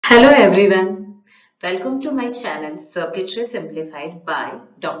Hello everyone, welcome to my channel Circuitry Simplified by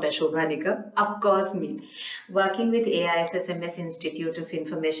Dr. Shobha Nigam, of course me, working with AISSMS Institute of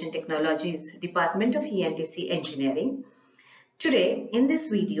Information Technologies, Department of ENTC Engineering. Today in this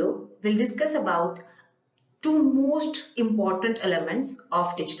video, we'll discuss about two most important elements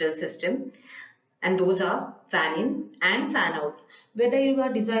of digital system, and those are fan in and fan out. Whether you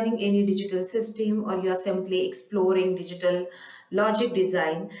are designing any digital system or you are simply exploring digital logic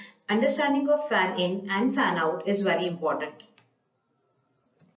design, understanding of fan in and fan out is very important.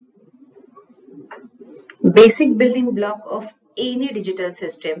 Basic building block of any digital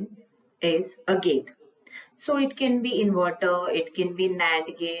system is a gate. So it can be inverter, it can be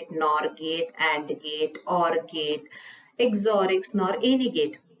NAND gate, NOR gate, AND gate, OR gate, XOR, XNOR, any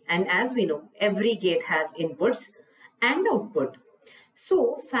gate. And as we know, every gate has inputs and output.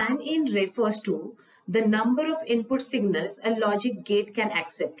 So fan in refers to the number of input signals a logic gate can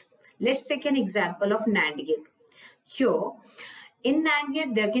accept. Let's take an example of NAND gate. Here, in NAND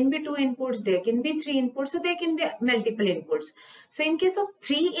gate, there can be two inputs, there can be three inputs, so there can be multiple inputs. So in case of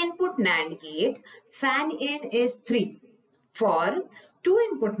 3-input NAND gate, fan in is 3. For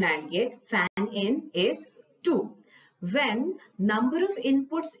 2-input NAND gate, fan in is 2. When number of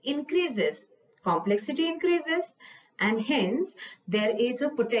inputs increases, complexity increases, and hence there is a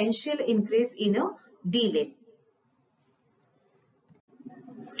potential increase in a delay.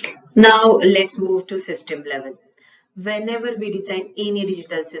 Now let's move to system level. Whenever we design any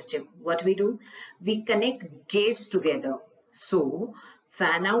digital system, what we do? We connect gates together. So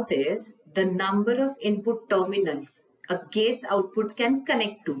fan out is the number of input terminals a gate's output can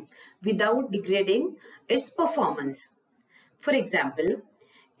connect to without degrading its performance. For example,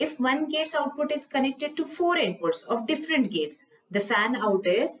 if one gate's output is connected to 4 inputs of different gates, the fan out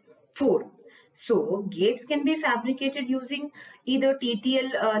is 4. So gates can be fabricated using either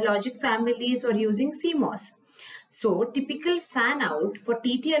TTL logic families or using CMOS. So typical fan out for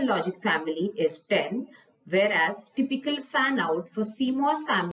TTL logic family is 10, whereas typical fan out for CMOS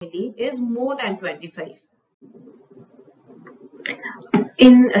family is more than 25.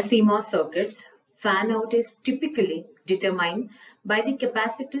 In CMOS circuits, fan out is typically determined by the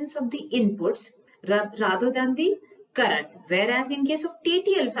capacitance of the inputs rather than the current, whereas in case of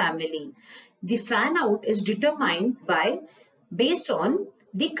TTL family, the fan out is determined based on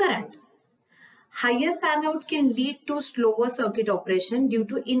the current. Higher fan out can lead to slower circuit operation due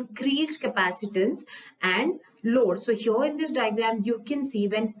to increased capacitance and load. So here in this diagram, you can see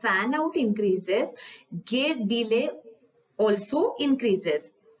when fan out increases, gate delay also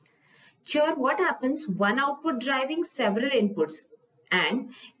increases. Here what happens? One output driving several inputs,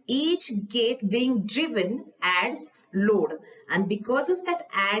 and each gate being driven adds load, and because of that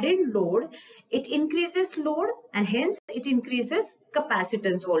added load, it increases load and hence it increases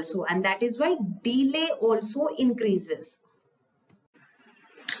capacitance also, and that is why delay also increases.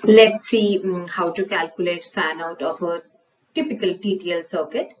 Let's see how to calculate fan out of a typical TTL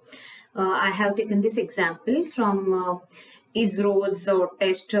circuit. I have taken this example from ISRO's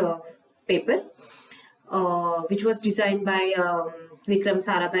test paper, which was designed by Vikram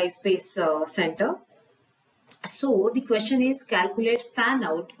Sarabhai Space Center. So the question is, calculate fan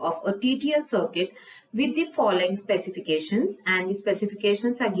out of a TTL circuit with the following specifications, and the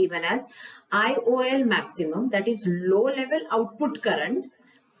specifications are given as IOL maximum, that is low level output current,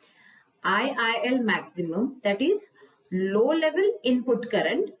 IIL maximum, that is low level input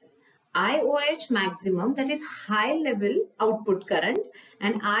current, IOH maximum, that is high level output current,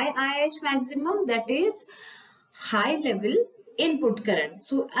 and IIH maximum, that is high level input current.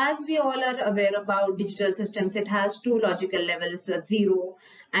 So as we all are aware about digital systems, it has two logical levels, 0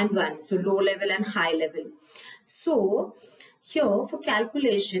 and 1, so low level and high level. So here for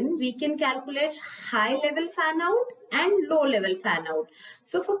calculation, we can calculate high level fan out and low level fan out.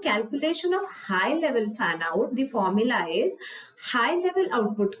 So for calculation of high level fan out, the formula is high level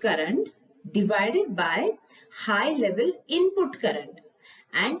output current divided by high level input current.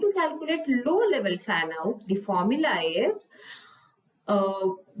 And to calculate low level fan out, the formula is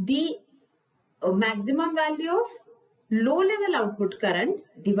the maximum value of low level output current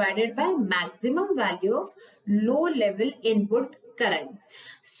divided by maximum value of low level input current.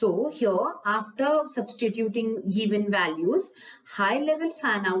 So here, after substituting given values, high level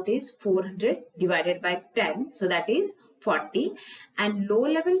fan out is 400 divided by 10, so that is 40, and low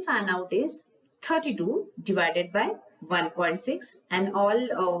level fan out is 32 divided by 1.6, and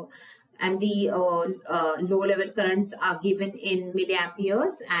all the low level currents are given in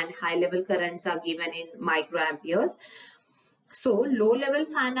milliamperes and high level currents are given in microamperes. So low level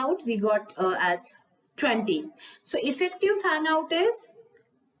fan out we got as 20. So effective fan out is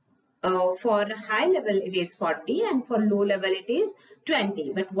For high level it is 40 and for low level it is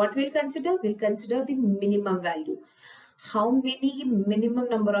 20. But what we'll consider? We'll consider the minimum value. How many minimum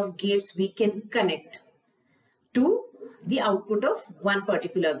number of gates we can connect to the output of one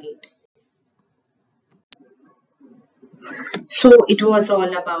particular gate. So it was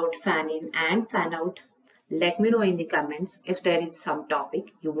all about fan in and fan out. Let me know in the comments if there is some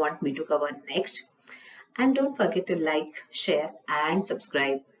topic you want me to cover next. And don't forget to like, share and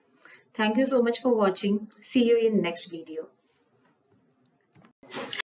subscribe. Thank you so much for watching. See you in next video.